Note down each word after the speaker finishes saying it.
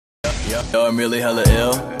Yo, I'm really hella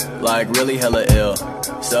ill, like really hella ill.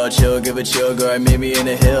 So chill, give a chill, girl, meet me in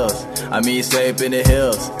the hills. I mean safe in the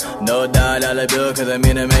hills. No $1 bill, cause I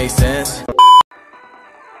mean it makes sense.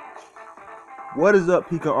 What is up,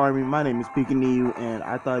 Pika Army? My name is Pika, and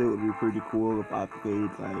I thought it would be pretty cool if I played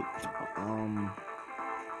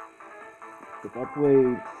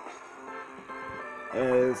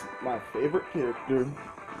as my favorite character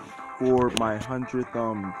for my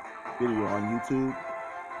 100th video on YouTube.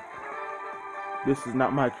 This is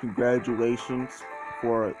not my congratulations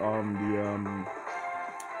for the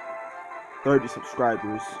 30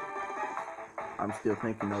 subscribers. I'm still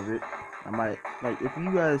thinking of it. I might, if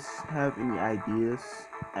you guys have any ideas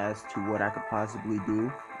as to what I could possibly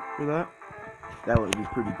do for that would be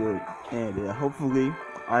pretty good. And hopefully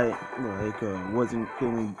I wasn't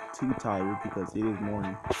feeling too tired, because it is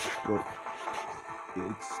morning, but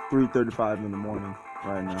it's 3:35 in the morning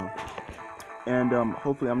right now. And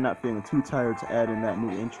hopefully I'm not feeling too tired to add in that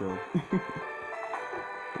new intro.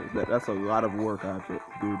 That's a lot of work I have to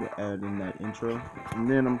do to add in that intro. And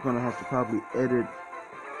then I'm gonna have to probably edit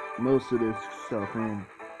most of this stuff in.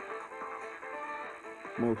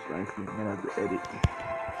 I'm gonna have to edit.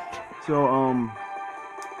 So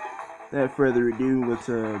without further ado, let's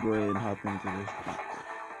go ahead and hop into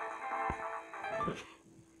this.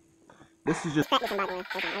 This is just Practice by the way.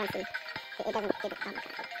 Okay, I want to see. It doesn't give it. Oh my god.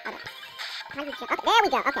 Okay. Okay, there we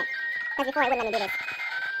go. Okay. Because before it wouldn't let me do this.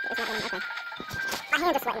 It's not letting me. Okay. My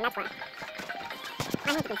hands are sweating, that's why. My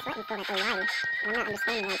hands have been sweating for like a while. And I'm not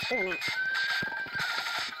understanding why it's doing that.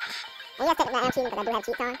 And yes, technically I am cheating because I do have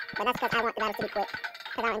cheats on. But that's because I want the battles to be quick.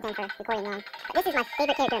 Because I don't intend for recording long. But this is my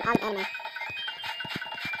favorite character in all of anime.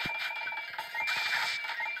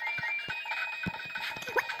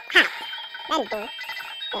 How? That is bull.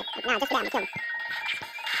 Okay, now just for that, I'm gonna kill him.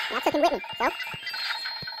 And I took him with me, so.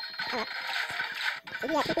 So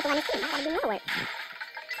he had 2 people on his team. I gotta do more work.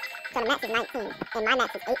 So the max is 19, and my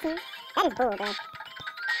max is 18. That is bull, bro. I'm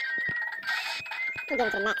getting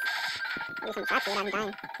to the max. I'll get some shots here, I'm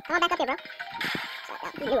dying. Come on back up here, bro. Shut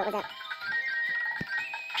up. You knew what was up.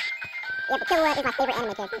 Yeah, but Killua is my favorite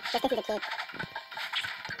anime character, just because he's a kid.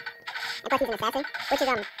 And plus he's an assassin, which is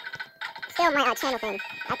still my channel thing.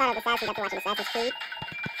 I thought of assassins after watching Assassin's Creed.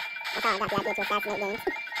 That's how I got the idea to assassinate games.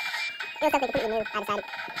 It was something completely new, I decided.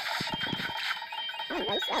 Damn,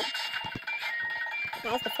 bro, you slow. No,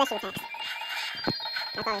 it's the special attacks.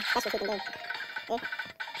 That's all the specials he can do. See?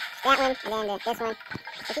 That one, and then this one.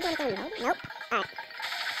 Is he doing anything low? Nope. Alright.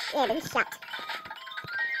 Yeah, but he's shocked.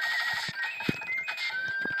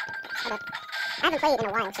 Shut up. I haven't played in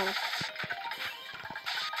a while, so.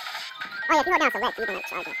 Oh yeah, if you hold down select, you can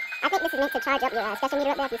charge it. I think this is meant to charge up your special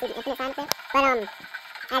meter up there, if you see the infinite sign up there. But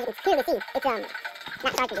as you can clearly see, it's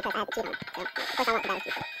not charging because I have to cheat on it. So, of course I want the battle to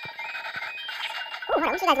be quick. Ooh, hold on,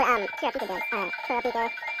 I wish you guys were, Killua Pika does. Killua Pika.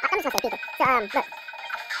 I'm just gonna say Pika. So, look.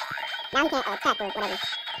 Now he can't attack or whatever.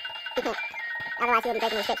 He can't. Otherwise he'll be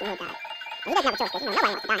breaking the restriction and he'll die. Well, he doesn't have a choice, because, nobody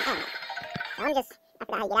wants to die in anime. So I'm just, I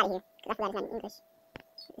forgot how you get out of here, because I forgot it's not in English.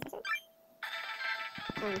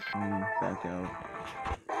 Back out.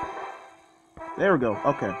 There we go,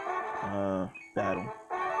 okay. Battle.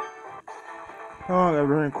 Oh, I've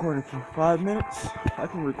been recording for 5 minutes. I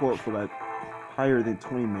can record for like higher than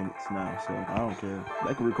 20 minutes now, so I don't care.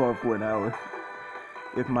 I can record for an hour.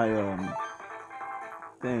 If my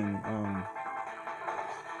thing hold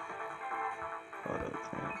up,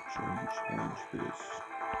 change this.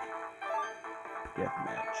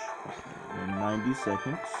 Deathmatch. Okay, in 90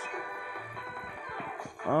 seconds.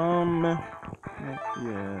 We'll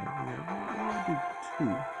do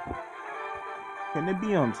 2. Can they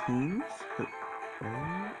be on teams?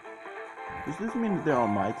 Does this mean that they're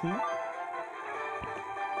on my team?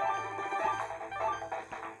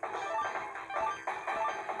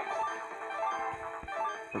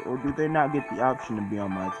 Or do they not get the option to be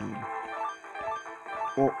on my team?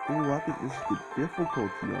 Or, ooh, I think this is the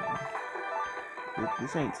difficulty of it.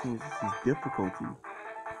 This ain't teams, this is difficulty.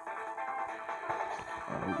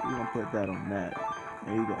 We're gonna put that on that.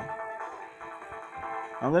 There you go.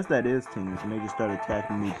 Unless that is teams and they just start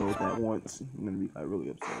attacking me both at once, I'm gonna be like really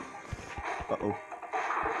upset. Uh-oh.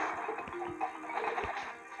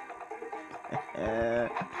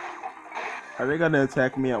 Are they gonna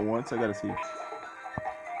attack me at once? I gotta see.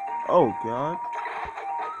 Oh god.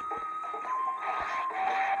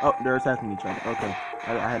 Oh, they're attacking each other. Okay.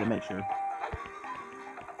 I had to make sure.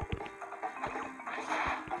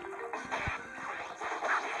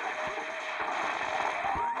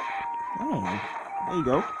 Dang. There you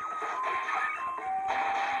go.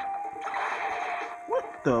 What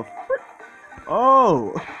the frick?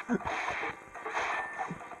 Oh!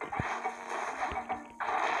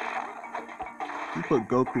 You put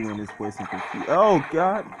Goku in his place and confused. Oh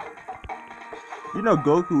god. You know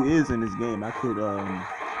Goku is in this game. I could oh,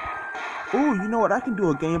 you know what? I can do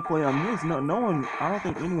a gameplay on this. No one, I don't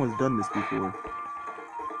think anyone's done this before.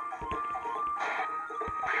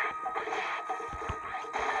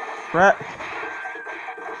 Crap.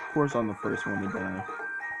 Of course I'm the first one to die.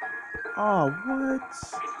 Oh, what?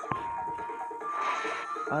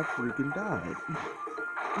 I freaking died.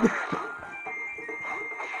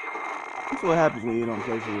 That's what happens when you don't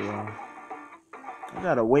play for a while. I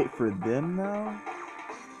gotta wait for them now?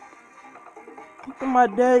 Look at my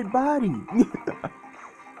dead body.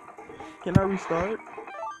 Can I restart?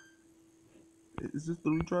 Is this the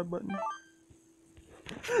retry button?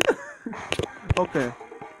 Okay.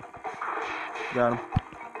 Got him.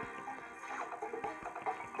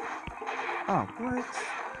 Oh, what?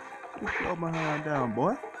 You slow my hand down,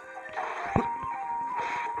 boy.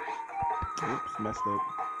 Oops, messed up.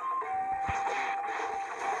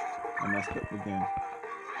 I messed up again.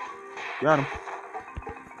 Got him.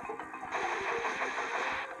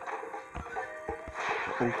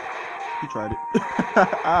 Oh, he tried it.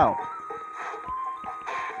 Ow.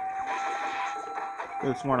 I could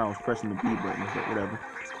have sworn I was pressing the B button, but whatever.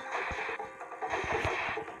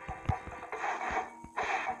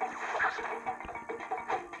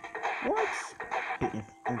 What? Hit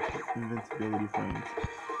invincibility frames.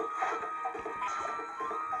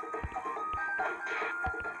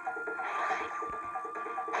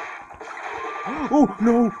 Oh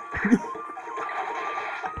no! How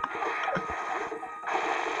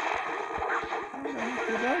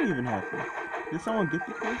did that even happen? Did someone get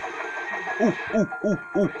the place?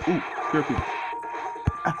 Ooh! Careful.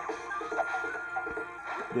 Ah.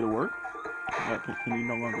 Did it work? Can you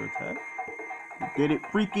no longer attack? Did it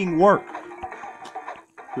freaking work?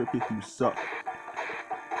 Careful, you suck.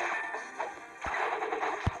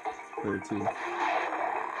 Player 2.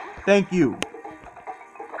 Thank you.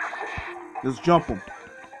 Let's jump him.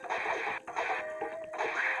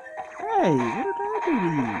 Hey, what did I do to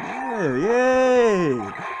you? Yeah, yay!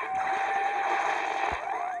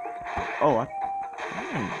 Oh,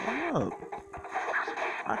 dang, what up?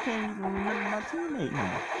 I can't even remember my teammate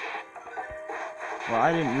now. Well, I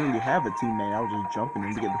didn't really have a teammate. I was just jumping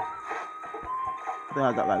in to get the... I think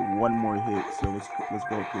I got like one more hit, so let's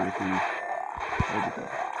go up here with you. There we go.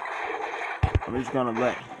 I'm just gonna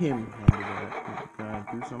let him handle that. Can I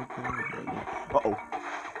do something? Uh-oh.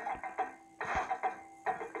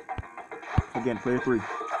 Again, player 3.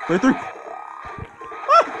 Player 3!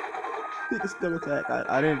 Ah! He can still attack.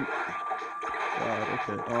 I didn't... God,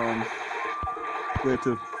 okay. Player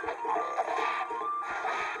 2.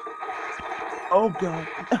 Oh, God.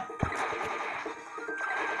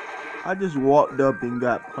 I just walked up and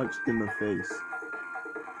got punched in the face.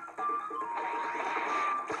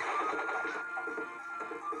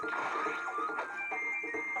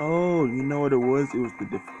 Oh, you know what it was? It was the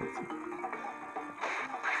difficulty.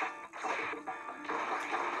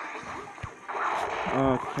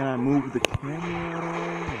 Can I move the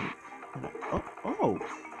camera at all? Oh,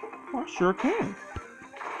 I sure can.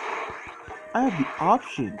 I have the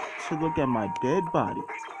option to look at my dead body.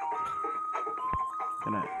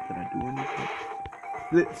 Can I do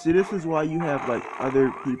anything? See, this is why you have like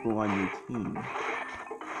other people on your team.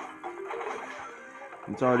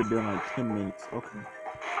 It's already been like 10 minutes. Okay.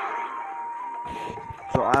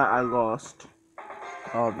 So I lost,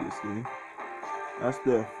 obviously. That's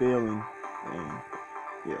the failing thing.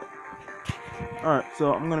 Yeah. Alright,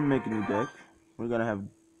 so I'm gonna make a new deck. We're gonna have,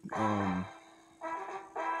 nah.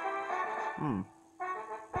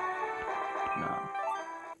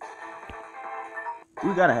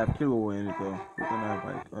 We gotta have Killua in it though. We're gonna have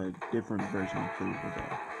like a different version of Killua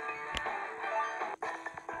though.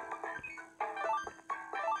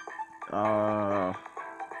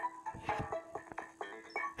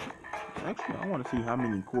 Actually, I want to see how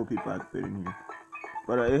many cool people I can fit in here.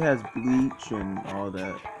 But it has bleach and all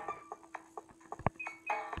that.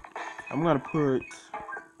 I'm gonna put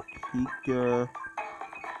Pika,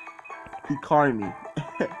 Pikarmi.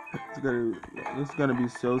 It's gonna be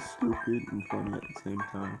so stupid and funny at the same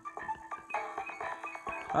time.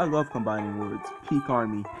 I love combining words.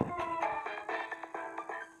 Pikarmi.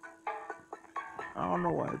 I don't know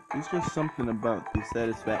why. It's just something about the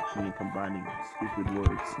satisfaction in combining stupid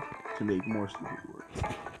words to make more stupid words.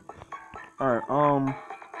 Alright,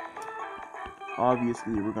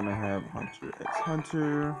 obviously we're gonna have Hunter x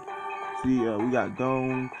Hunter. See, we got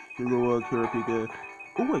Gon, Killua, Pika.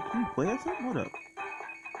 Oh wait, can you play as him? What up?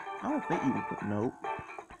 I don't think you can play. Nope.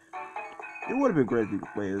 It would have been great if you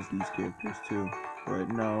could play as these characters too, but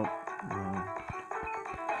no.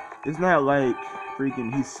 It's not like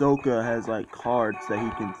freaking Hisoka has like cards that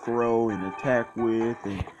he can throw and attack with,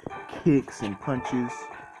 and kicks and punches,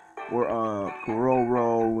 or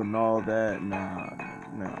Kuroro and all that.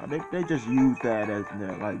 Nah, they just use that as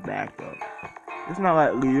their like backup. It's not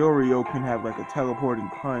like Leorio can have like a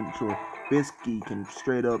teleporting punch, or Bisky can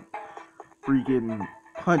straight up freaking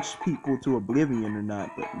punch people to oblivion or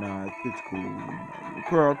not, but nah, it's cool.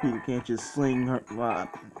 Pika can't just sling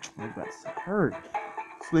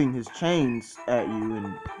sling his chains at you,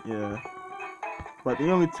 and yeah. But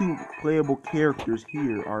the only two playable characters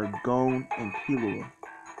here are Gon and Killua.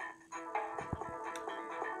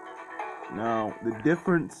 Now, the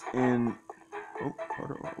difference in hold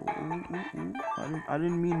on. I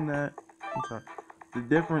didn't mean that. I'm sorry. The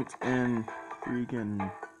difference in freaking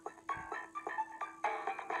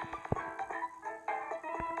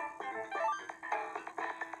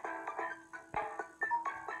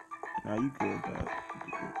now you good, but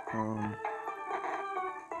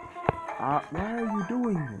why are you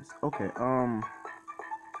doing this? Okay,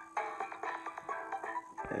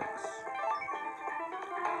 X.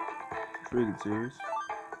 Really serious.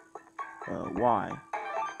 Y.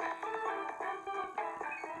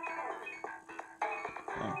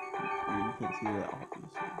 You can't see that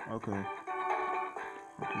obviously. Okay.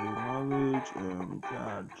 Okay, knowledge.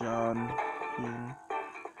 John King.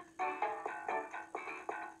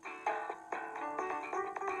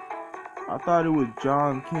 I thought it was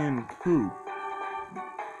John Ken Ku.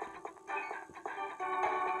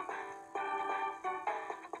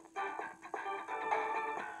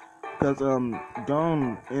 Because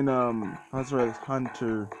Gon in Hunter x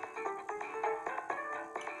Hunter,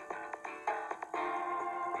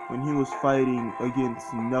 when he was fighting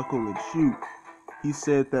against Knuckle and Shoot, he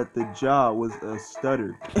said that the jaw was a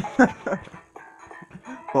stutter.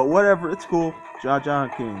 But whatever, it's cool. John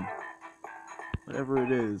King. Whatever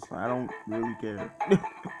it is, I don't really care.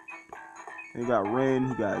 He got Ren,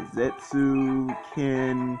 he got Zetsu,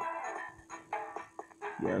 Ken.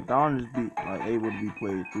 Yeah, Gon is able to be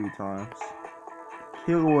played 3 times.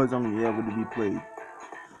 Killua is only able to be played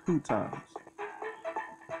 2 times.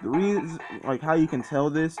 The reason, like, how you can tell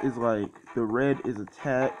this is like the red is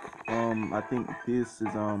attack. I think this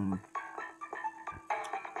is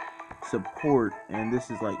support, and this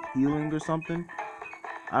is like healing or something.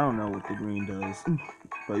 I don't know what the green does,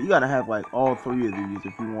 but you gotta have like all 3 of these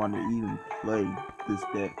if you want to even play this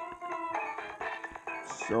deck.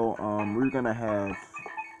 So we're gonna have.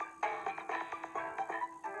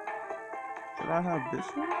 Should I have this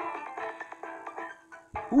one?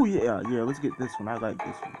 Oh yeah, let's get this one. I like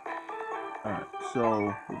this one. Alright,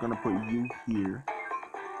 so we're gonna put you here.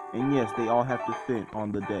 And yes, they all have to fit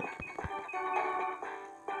on the deck.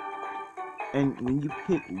 And when you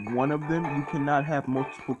pick one of them, you cannot have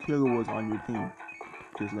multiple Killuas on your team.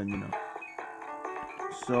 Just letting you know.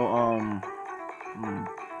 So, then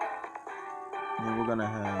we're gonna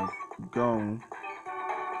have Gon.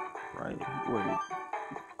 Right, wait.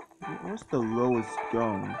 What's the lowest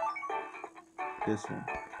Gon? This one.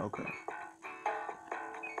 Okay.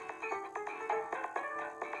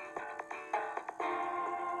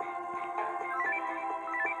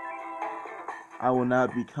 I will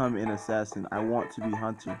not become an assassin. I want to be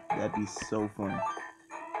Hunter. That'd be so fun.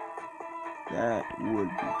 That would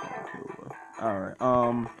be fun, Killua. Alright,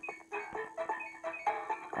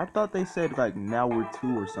 I thought they said like now we're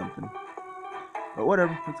 2 or something. But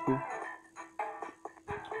whatever, it's cool.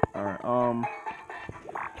 Alright,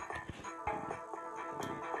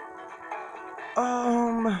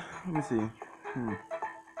 let me see.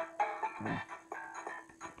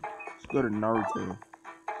 Let's go to Naruto.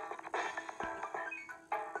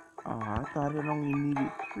 Oh, I thought it only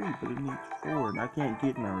needed 3, but it needs 4, and I can't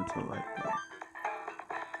get Naruto like that.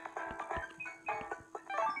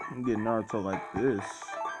 I can get Naruto like this.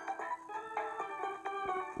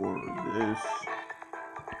 Or this.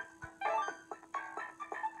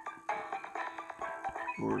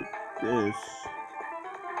 Or this.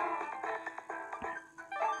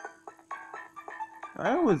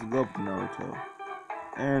 I always loved Naruto.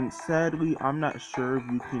 And sadly, I'm not sure if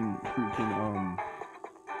you can freaking,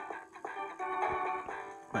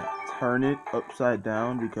 like, turn it upside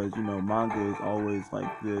down, because, you know, manga is always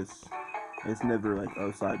like this. It's never, like,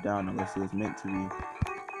 upside down unless it's meant to be.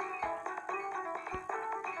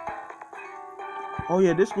 Oh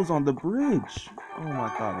yeah, this was on the bridge. Oh my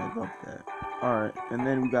god, I love that. Alright, and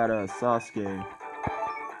then we got Sasuke.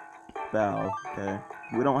 Bow, okay.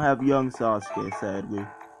 We don't have young Sasuke, sadly.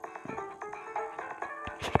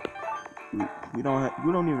 We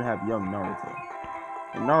don't even have young Naruto.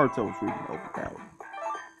 And Naruto is freaking overpowered.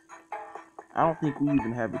 I don't think we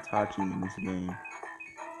even have Itachi in this game.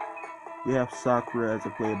 We have Sakura as a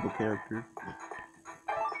playable character.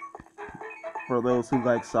 For those who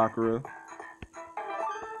like Sakura.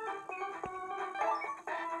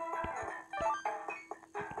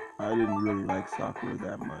 I didn't really like Sakura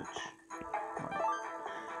that much.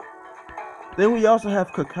 Then we also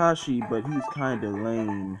have Kakashi, but he's kind of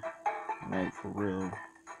lame. Like, for real.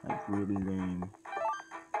 Like, really lame.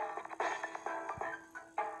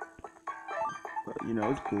 But, you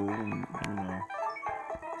know, it's cool. And, you know.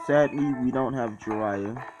 Sadly, we don't have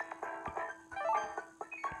Jiraiya.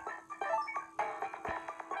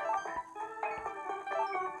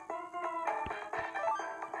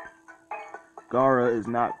 Gaara is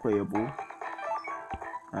not playable.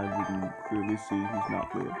 As you can clearly see, he's not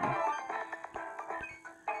playable.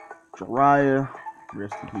 Jiraiya,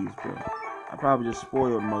 rest in peace, bro. I probably just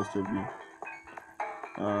spoiled most of you.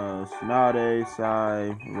 Tsunade,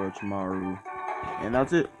 Sai, Orochimaru, and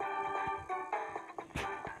that's it.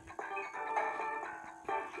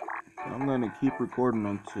 I'm gonna keep recording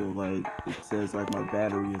until like it says like my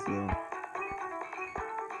battery is low.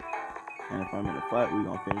 And if I'm in a fight, we're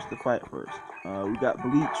gonna finish the fight first. We got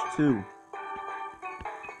Bleach too.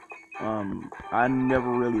 I never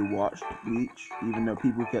really watched Bleach, even though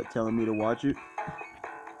people kept telling me to watch it.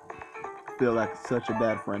 I feel like such a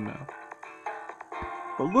bad friend now.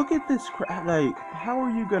 But look at this crap. Like, how are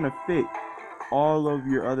you gonna fit all of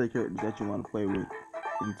your other characters that you want to play with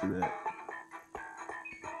into that?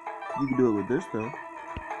 You can do it with this though,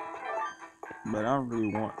 but I don't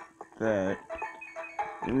really want that.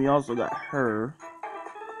 And we also got her.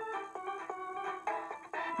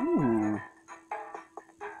 Ooh,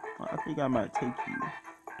 I think I might take you.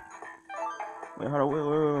 Wait, hold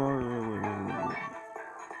on. Wait.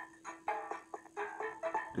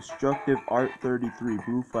 Destructive Art 33,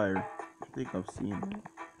 Blue Fire. I think I've seen that.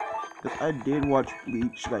 Cause I did watch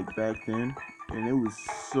Bleach like back then, and it was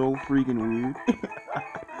so freaking weird.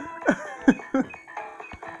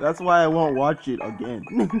 That's why I won't watch it again.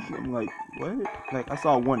 I'm like, what? Like, I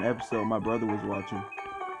saw one episode my brother was watching,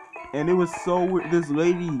 and it was so weird. This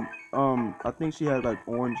lady, I think she had like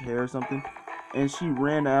orange hair or something, and she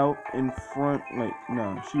ran out in front, like,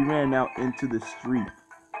 no, she ran out into the street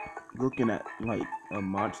looking at like a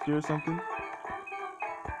monster or something.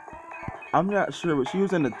 I'm not sure, but she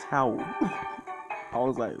was in a towel. I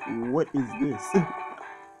was like, what is this?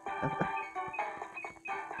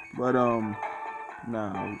 But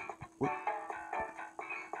nah. What?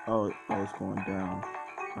 Oh, it's going down.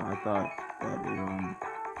 I thought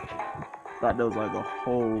that there was like a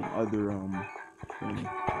whole other thing.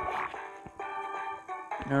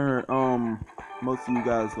 Alright, most of you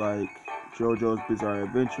guys like JoJo's Bizarre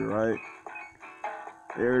Adventure, right?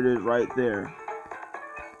 There it is right there.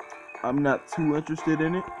 I'm not too interested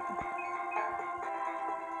in it.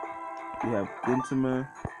 We have Gintama,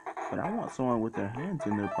 but I want someone with their hands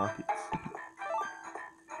in their pockets.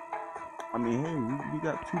 I mean, hey, we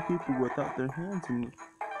got two people without their hands in.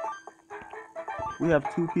 We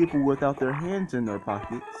have two people without their hands in their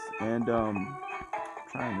pockets, and trying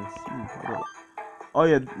to see. Hold up. Oh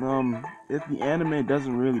yeah, if the anime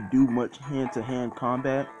doesn't really do much hand-to-hand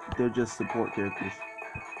combat, they're just support characters.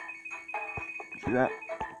 See that?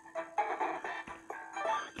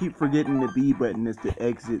 Keep forgetting the B button is to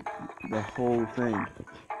exit the whole thing.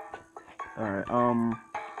 Alright, I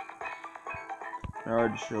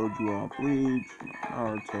already showed you all Bleach,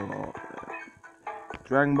 Naruto, all that.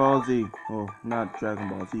 Dragon Ball Z. Well, not Dragon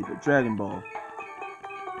Ball Z, but Dragon Ball.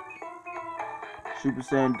 Super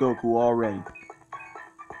Saiyan Goku already.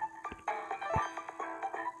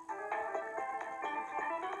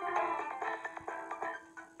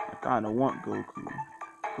 I kinda want Goku,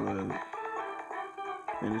 but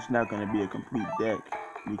then it's not gonna be a complete deck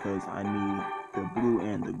because I need the blue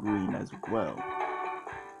and the green as well.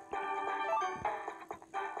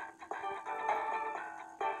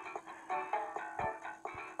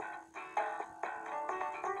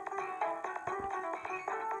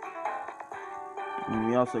 And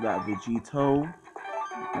we also got Vegito.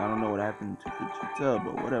 I don't know what happened to Vegeta,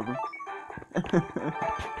 but whatever.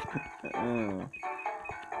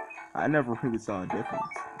 I never really saw a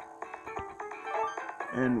difference.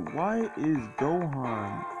 And why is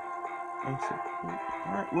Gohan a support?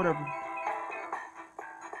 Alright, whatever.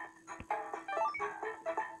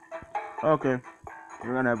 Okay,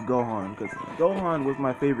 we're gonna have Gohan, because Gohan was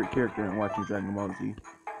my favorite character in watching Dragon Ball Z.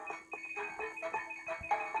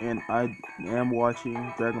 And I am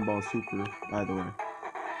watching Dragon Ball Super, by the way.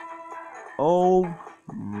 Oh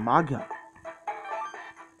my god.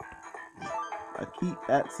 I keep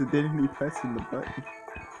accidentally pressing the button.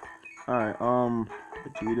 Alright,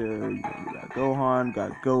 Vegeta, we got Gohan,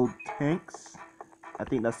 got Gotenks. I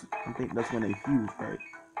think that's when they fuse, right?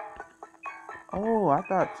 Oh, I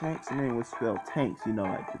thought Tank's name was spelled Tanks, you know,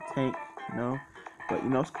 like the tank, you know. But you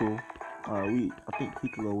know, it's cool. I think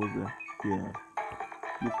Piccolo was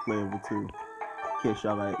he's playable too. In case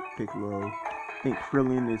y'all like Piccolo. I think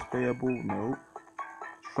Krillin is playable. Nope.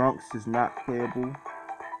 Trunks is not playable.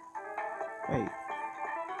 Hey.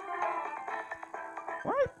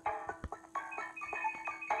 What?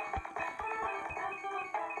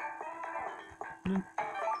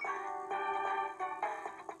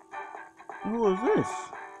 Who is this?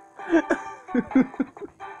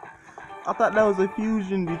 I thought that was a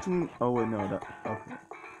fusion between. Oh wait, no, that. Okay.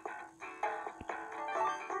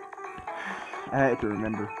 I had to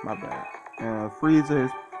remember. My bad. Frieza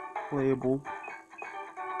is playable.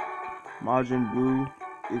 Majin Buu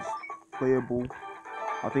is playable.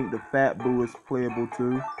 I think the Fat Buu is playable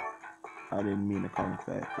too. I didn't mean to call him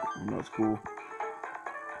fat, but you know it's cool.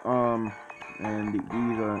 And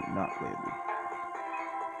these are not playable.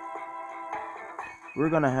 We're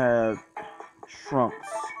gonna have Trunks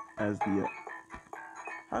as the.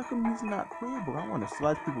 How come he's not playable? I want to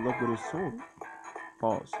slice people up with his sword.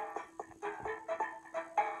 Pause.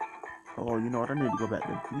 Oh, you know what? I need to go back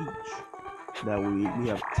to Bleach. That way we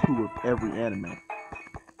have 2 of every anime.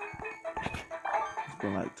 It's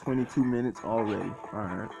been like 22 minutes already.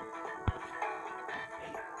 Alright.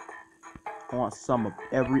 I want some of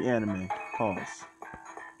every anime. Pause.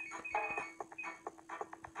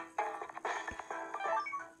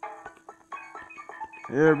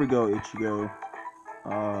 There we go, Ichigo.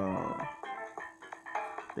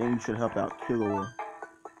 Then you should help out Killua.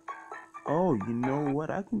 Oh, you know what?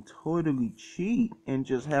 I can totally cheat and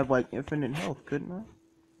just have like infinite health, couldn't I?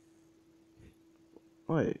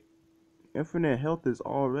 Wait. Infinite health is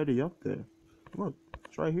already up there. Look,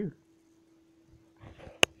 it's right here.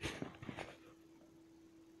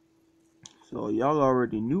 So y'all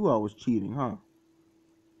already knew I was cheating, huh?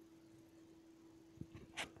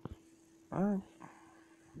 Alright.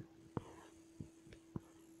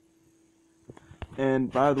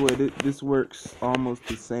 And by the way, this works almost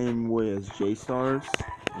the same way as J-Stars.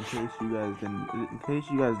 In case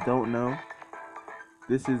you guys don't know,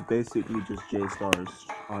 this is basically just J-Stars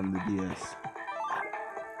on the DS.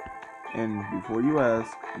 And before you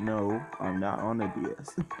ask, no, I'm not on the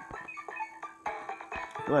DS.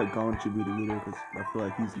 I feel like Gon should be the leader because I feel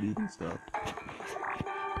like he's leading stuff.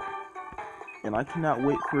 And I cannot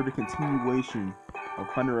wait for the continuation of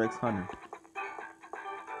Hunter x Hunter.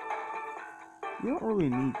 You don't really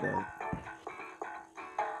need that.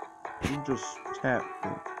 You just tap the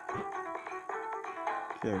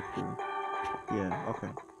character. Yeah,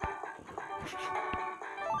 okay.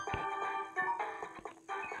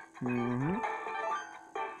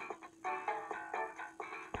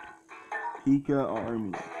 Pika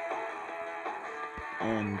Army.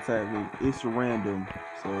 And sadly, it's random,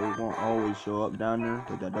 so it won't always show up down there,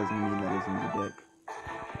 but that doesn't mean that it's in the deck.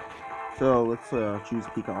 So let's choose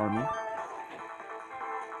Pika Army.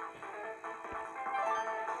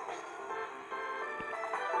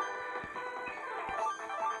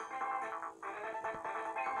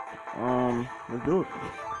 Let's do it.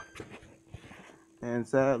 And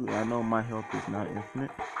sadly, I know my health is not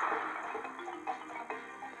infinite.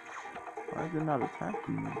 Why is it not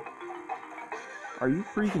attacking me? Are you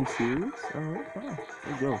freaking serious? Oh,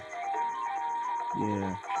 let's go.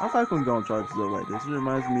 Yeah, I like when Gon charges up like this. It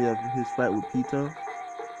reminds me of his fight with Pito.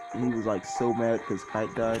 And he was like so mad because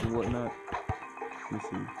Kite died and whatnot. Let's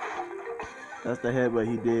see. That's the headbutt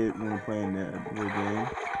he did when playing that game.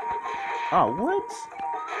 Oh, what?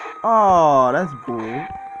 Oh, that's bull.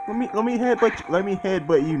 Let me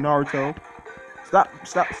headbutt you, Naruto. Stop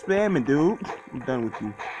spamming, dude. I'm done with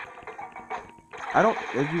you. I don't,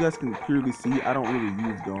 as you guys can clearly see, I don't really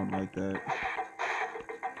use Gon like that.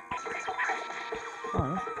 Oh,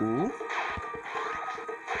 that's cool.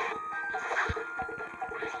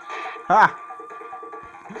 Ha!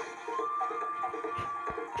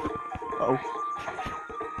 Uh-oh.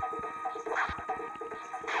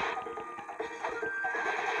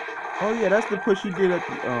 Oh yeah, that's the push he did at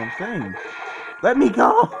the thing. Let me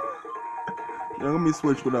go! Yeah, let me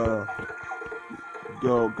switch with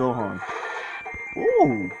Gohan.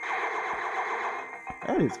 Ooh!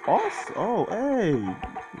 That is awesome. Oh, hey!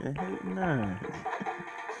 Yeah, hey, nah.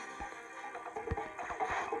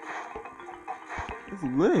 It's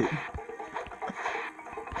lit.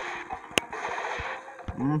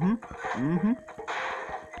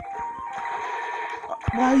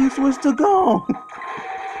 Why you switch to go?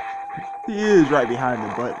 He is right behind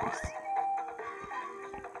the buttons.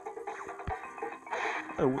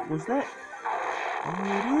 Oh, what was that? Oh,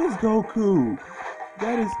 it is Goku.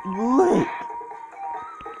 That is lit.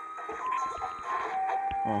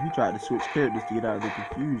 Oh, he tried to switch characters to get out of the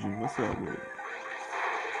confusion. What's up with it?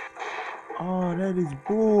 Oh, that is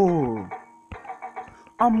bull.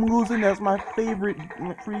 I'm losing. That's my favorite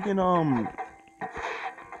freaking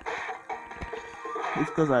It's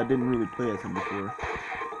because I didn't really play as him before.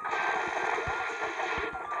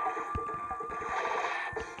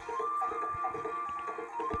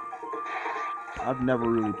 I've never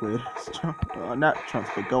really played as Trunks, not Trunks,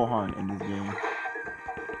 but Gohan in this game.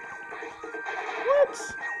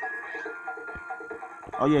 What?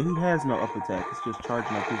 Oh yeah, he has no up attack. It's just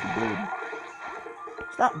charging up his ability.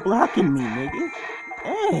 Stop blocking me, nigga.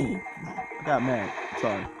 Hey, I got mad.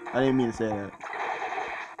 Sorry, I didn't mean to say that.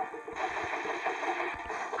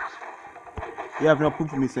 You have no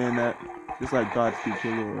proof of me saying that. Just like Godspeed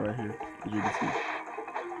Killua right here, as you can see.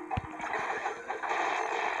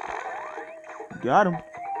 Got him.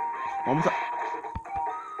 One more time.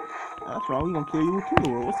 That's wrong. We gonna kill you with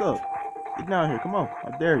Killua. What's up? Get down here. Come on.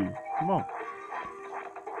 I dare you. Come on.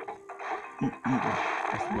 Eat.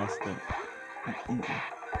 That's messed up. Eat.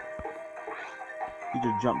 He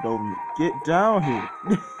just jumped over me. Get down here.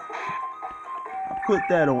 I put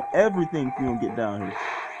that on everything if you don't get down here.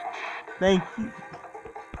 Thank you.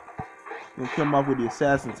 Gonna come off with the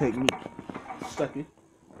assassin technique. Suck it.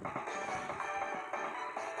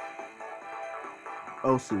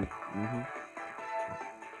 Oh, see.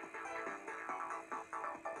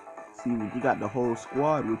 See, when you got the whole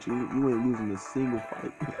squad with you, you ain't losing a single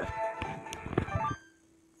fight.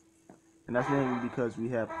 And that's mainly because we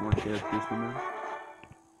have more characters than them.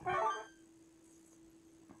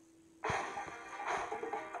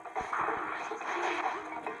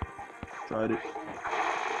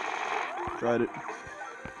 Tried it.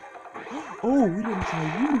 Oh, we didn't try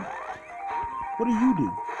you. What do you do?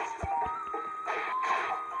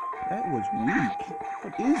 That was weak.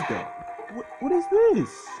 What is that? What is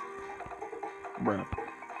this? Bruh.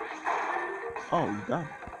 Oh, you got it.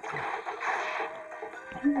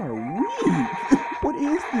 You are weak. What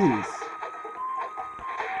is this?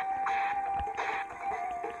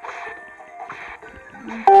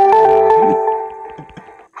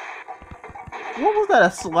 What was that? A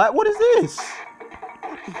slap? What is this?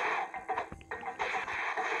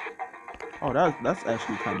 Oh, that's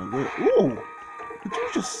actually kind of lit. Ooh! Did you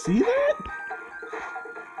just see that?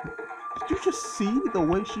 Did you just see the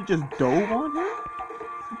way she just dove on him?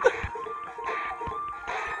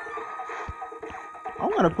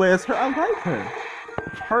 I'm gonna play as her. I like her.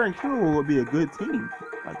 Her and Killua would be a good team.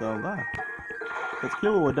 Like, don't lie. Because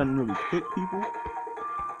Killua doesn't really pick people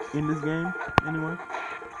in this game, anyway.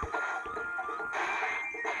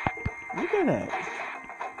 Look at that.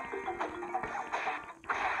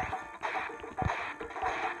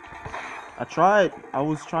 I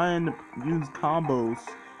was trying to use combos.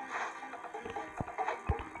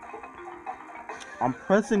 I'm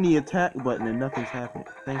pressing the attack button and nothing's happening.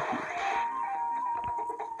 Thank you.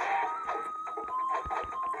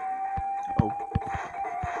 Oh.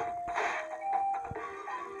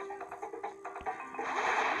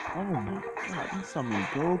 Oh my god, you summoned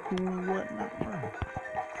Goku and whatnot.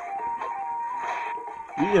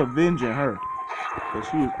 We avenging her. But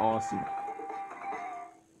she is awesome.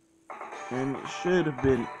 And it should have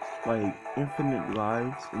been like infinite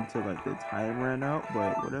lives until like the time ran out,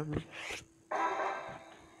 but whatever.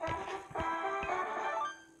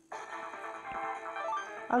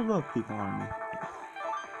 I love Pika Army.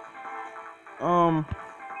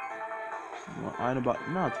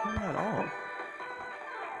 No, turn that off.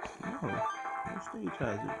 No stage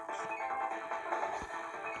hazards.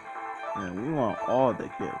 And we want all the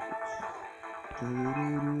characters.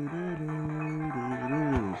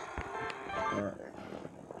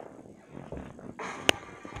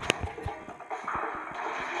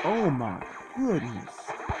 Oh my goodness.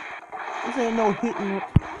 This ain't no hitting.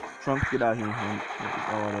 Trunks, get out here and hunt.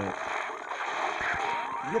 All that.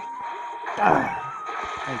 Yep.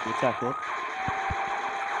 Thank you, attack up.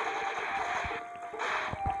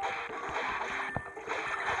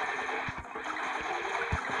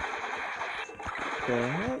 The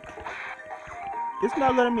heck? It's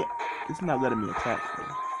not letting me attack.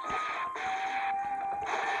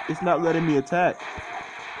 It's not letting me attack.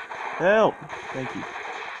 Help! Thank you.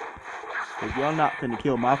 Cause y'all not gonna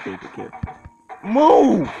kill my favorite character.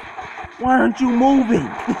 Move! Why aren't you moving?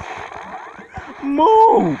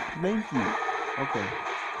 Move! Thank you. Okay.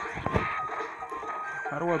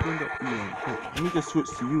 How do I bring up? Yeah, let me just switch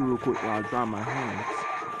to you real quick while I dry my hands.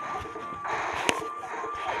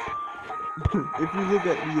 If you look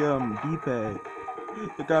at the D-pad,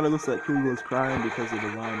 it kind of looks like Killua's crying because of the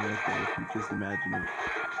line right there. If you just imagine it.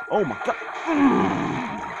 Oh my god!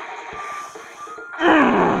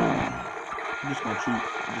 just gonna cheat.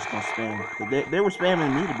 I'm just gonna spam. But they were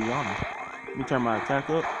spamming me, to be honest. Let me turn my attack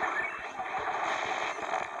up.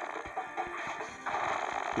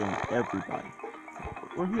 Killing everybody.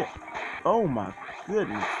 Where he at? Oh my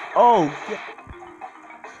goodness. Oh, yeah.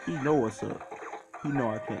 He know what's up. He know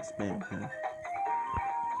I can't spam him.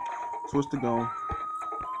 Switch to gone.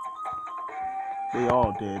 They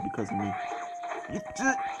all dead because of me.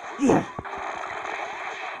 Yeah.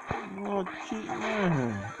 Oh, cheat,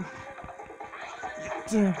 man.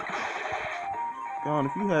 Gone,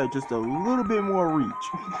 if you had just a little bit more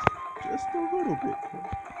reach. Just a little bit.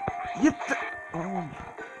 Oh.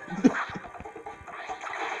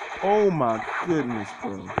 Oh my goodness,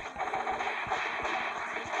 bro.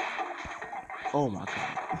 Oh my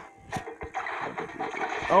god.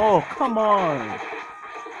 Oh, come on.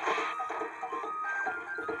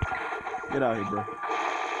 Get out here, bro.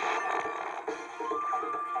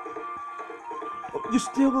 Oh, you're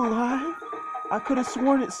still alive? I could have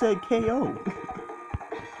sworn it said KO.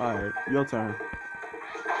 Alright, your turn.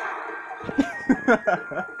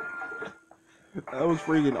 That was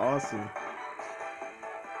freaking awesome.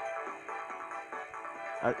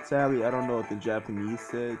 Sadly, I don't know what the Japanese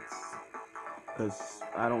says, because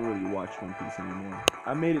I don't really watch One Piece anymore.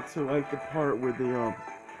 I made it to like the part where they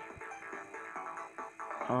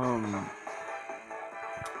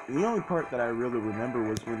the only part that I really remember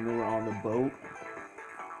was when they were on the boat.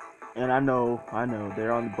 And I know,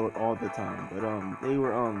 they're on the boat all the time, but they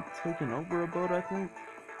were taking over a boat, I think,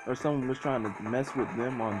 or someone was trying to mess with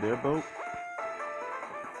them on their boat.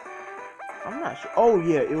 I'm not sure. Oh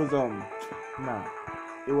yeah, it was nah,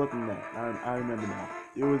 it wasn't that. I remember now.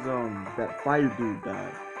 It was that fire dude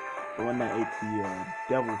died, the one that ate the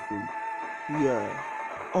devil fruit. He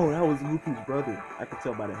oh, that was Luffy's brother. I could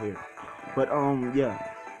tell by the hair. But yeah,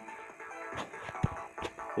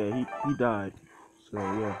 he died. So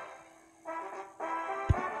yeah.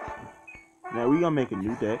 Now we gonna make a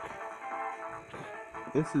new deck.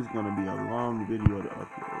 This is gonna be a long video to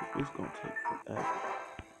upload. It's gonna take forever.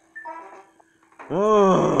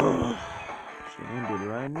 Oh, should end it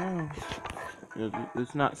right now.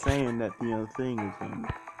 It's not saying that the thing is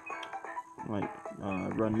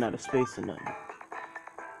running out of space or nothing.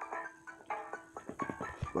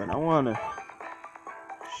 But I wanna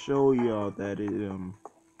show y'all that it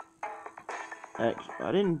actually,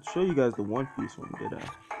 I didn't show you guys the One Piece one, did I?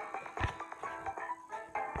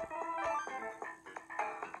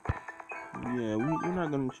 Yeah, we're not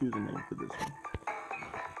gonna choose a name for this one.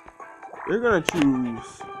 We're gonna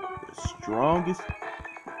choose the strongest.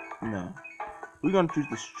 No, we're gonna choose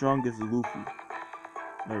the strongest Luffy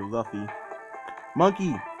or Luffy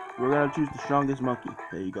monkey. We're gonna choose the strongest monkey.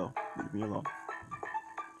 There you go. Leave me alone.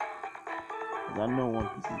 Cause I know One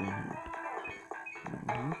Piece is in here.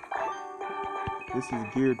 This is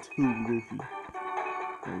geared to Luffy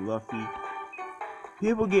or Luffy.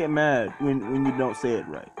 People get mad when you don't say it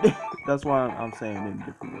right. That's why I'm saying it in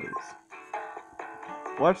different ways.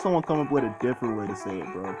 Watch someone come up with a different way to say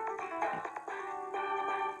it, bro.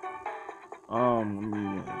 Let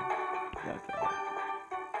me that guy.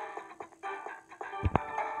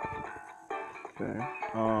 Okay.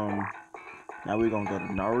 Now we're gonna go to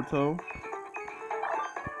Naruto.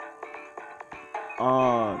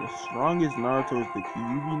 The strongest Naruto is the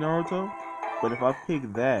Kyuubi Naruto. But if I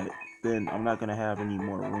pick that, then I'm not gonna have any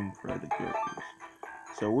more room for other characters.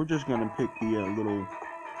 So we're just gonna pick the little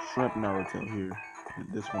shrimp Naruto here.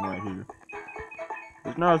 This one right here.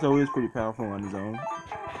 This Naruto is pretty powerful on his own.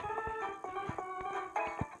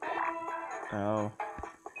 Ow.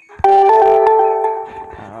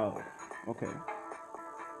 Ow. Okay.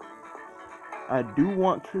 I do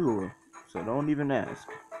want Killua, so don't even ask,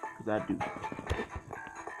 because I do.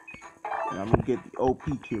 And I'm gonna get the OP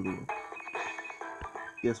Killua.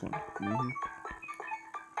 This one.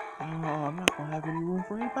 Oh, I'm not gonna have any room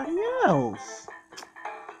for anybody else.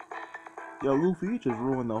 Yo, Luffy, you just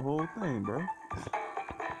ruined the whole thing, bro.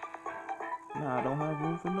 Nah, I don't have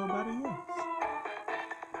room for nobody else.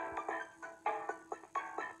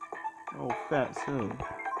 Oh, fat son.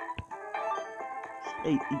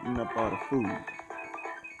 Stay eating up all the food.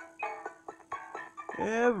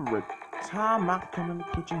 Every time I come in the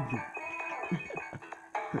kitchen, you.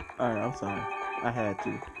 Alright, I'm sorry. I had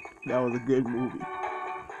to. That was a good movie.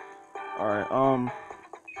 Alright,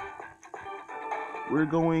 we're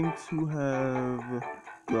going to have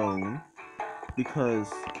Grown because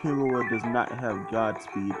Killua does not have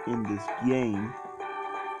Godspeed in this game.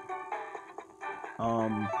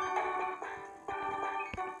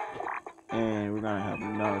 And we're gonna have a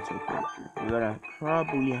Naruto character. We're gonna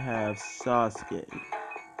probably have Sasuke.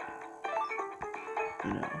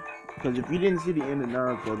 You know, Because if you didn't see the end of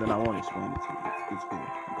Naruto, then I won't explain it to you. It's cool.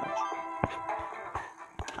 I got you.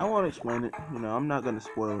 I won't explain it. You know, I'm not gonna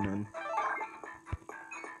spoil none.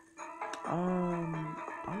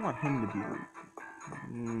 I want him to be weak.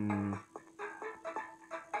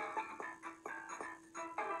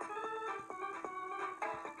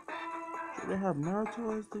 Should they have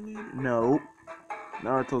Naruto as the leader? No.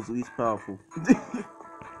 Naruto's least powerful.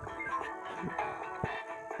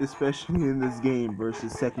 Especially in this game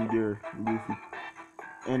versus second gear Luffy.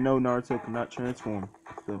 And no, Naruto cannot transform.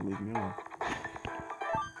 So leave me alone.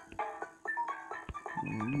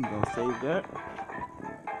 Gonna save that.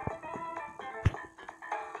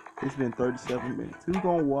 It's been 37 minutes. Who's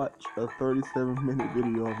gonna watch a 37-minute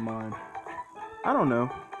video of mine? I don't know.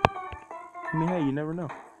 I mean, hey, you never know.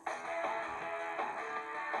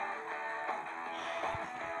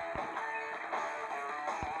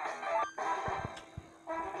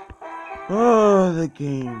 Oh, the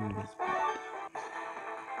game is bad.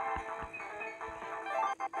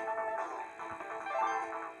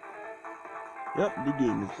 Yep, the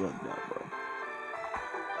game is bugged out, bro.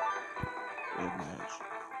 Good match.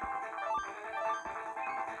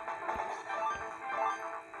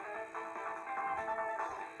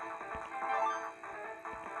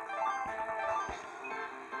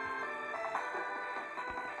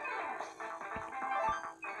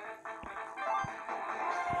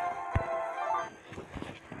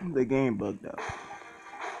 The game bugged out.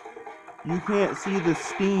 You can't see the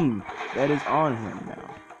steam that is on him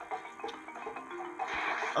now.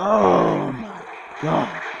 Oh my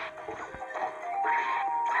god.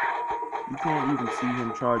 You can't even see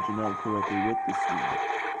him charging up correctly with the steam.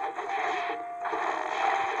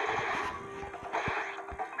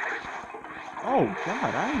 Oh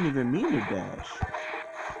god, I didn't even mean to dash.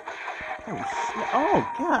 Oh shit. Oh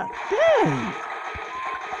god, dang!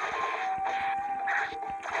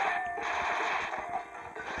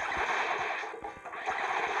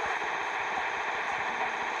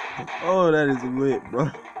 Oh, that is lit, bro.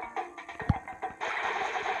 Oh,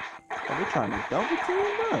 they're trying to double team,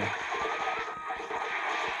 bro.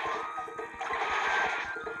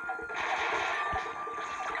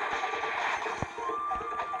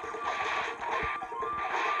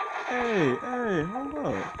 Hey, hold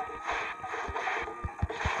up.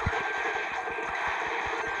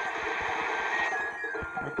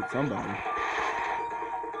 Look at somebody.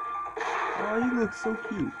 Oh, he looks so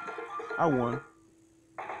cute. I won.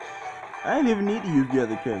 I didn't even need to use the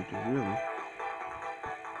other characters, really.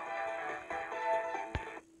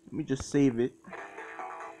 Let me just save it.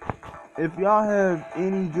 If y'all have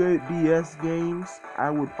any good DS games,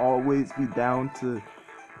 I would always be down to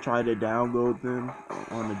try to download them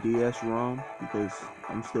on the DS ROM because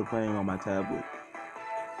I'm still playing on my tablet.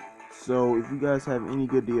 So if you guys have any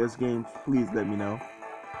good DS games, please let me know.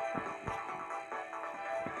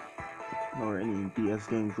 Or any DS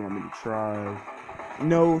games you want me to try.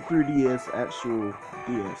 No 3DS, actual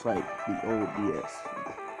DS, like the old DS.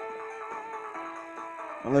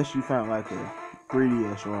 Unless you found like a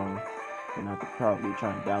 3DS ROM, then I could probably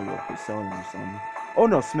try and download for Sony or something. Oh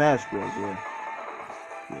no, Smash Bros.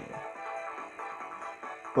 Yeah.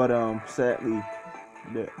 But sadly,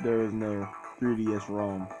 there is no 3DS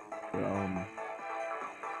ROM for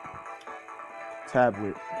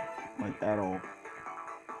tablet, like at all.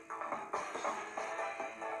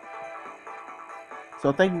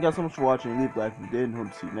 So thank you guys so much for watching. Leave a like if you did, and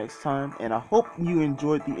hope to see you next time. And I hope you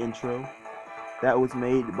enjoyed the intro that was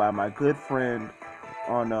made by my good friend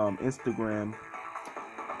on Instagram,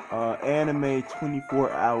 Anime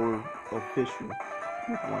 24 Hour Official.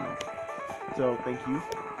 So thank you,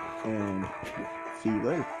 and see you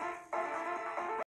later.